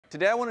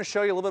Today I want to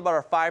show you a little bit about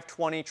our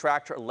 520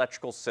 tractor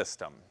electrical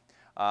system.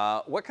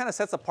 What kind of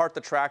sets apart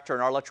the tractor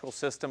and our electrical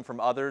system from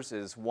others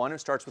is, one, it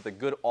starts with a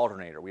good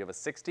alternator. We have a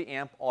 60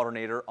 amp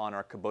alternator on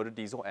our Kubota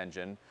diesel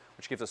engine,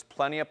 which gives us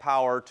plenty of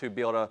power to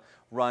be able to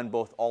run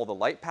both all the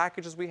light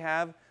packages we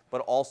have,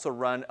 but also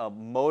run a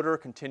motor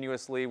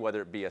continuously,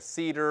 whether it be a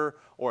seeder,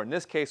 or in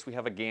this case we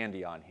have a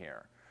Gandy on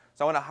here.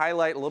 So I want to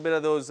highlight a little bit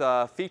of those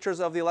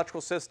features of the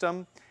electrical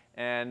system,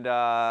 and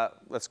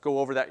let's go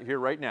over that here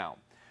right now.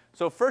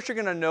 So first you're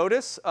going to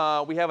notice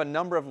we have a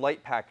number of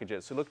light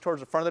packages. So look towards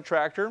the front of the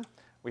tractor.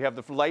 We have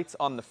the lights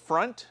on the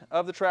front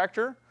of the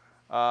tractor.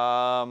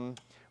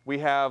 We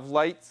have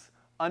lights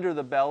under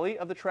the belly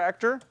of the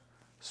tractor.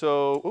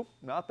 So, oops,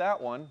 not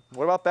that one.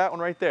 What about that one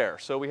right there?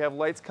 So we have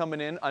lights coming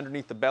in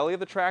underneath the belly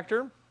of the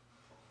tractor,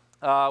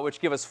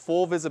 which give us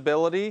full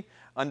visibility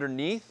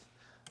underneath.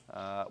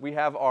 We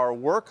have our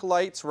work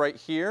lights right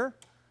here.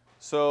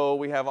 So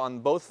we have on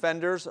both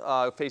fenders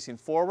facing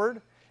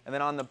forward. And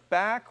then on the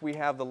back, we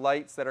have the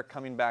lights that are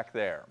coming back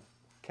there.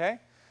 Okay?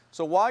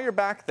 So while you're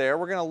back there,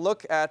 we're going to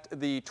look at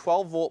the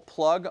 12-volt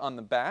plug on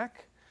the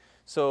back.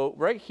 So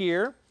right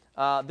here,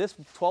 this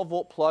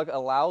 12-volt plug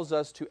allows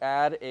us to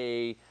add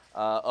a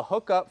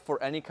hookup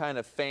for any kind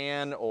of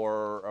fan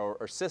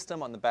or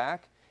system on the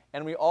back.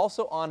 And we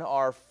also, on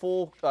our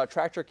full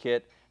tractor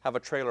kit, have a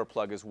trailer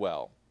plug as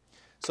well.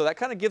 So that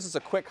kind of gives us a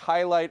quick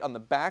highlight on the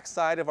back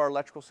side of our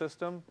electrical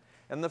system.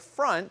 In the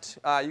front,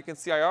 you can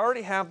see I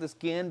already have this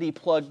Gandy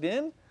plugged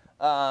in,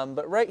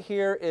 but right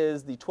here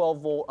is the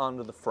 12-volt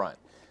onto the front.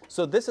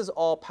 So this is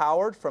all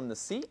powered from the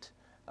seat,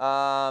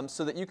 so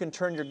that you can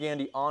turn your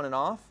Gandy on and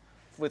off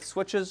with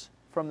switches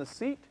from the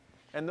seat.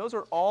 And those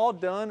are all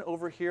done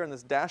over here on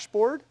this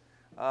dashboard,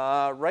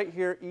 right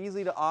here,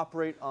 easy to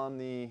operate on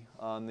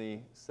the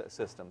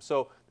system.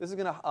 So this is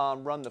going to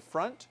run the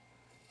front.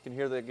 You can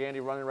hear the Gandy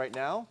running right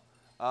now.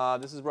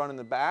 This is running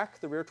the back,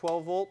 the rear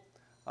 12-volt.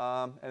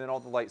 And then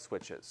all the light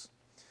switches.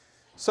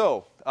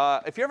 So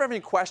if you ever have any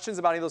questions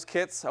about any of those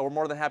kits, we're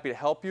more than happy to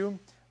help you.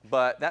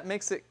 But that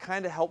makes it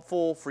kind of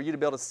helpful for you to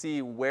be able to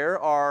see where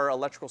our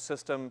electrical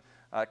system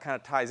kind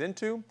of ties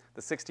into,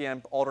 the 60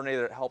 amp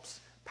alternator that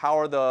helps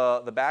power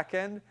the back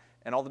end,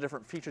 and all the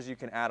different features you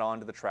can add on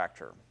to the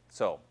tractor.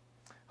 So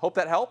hope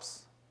that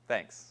helps.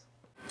 Thanks.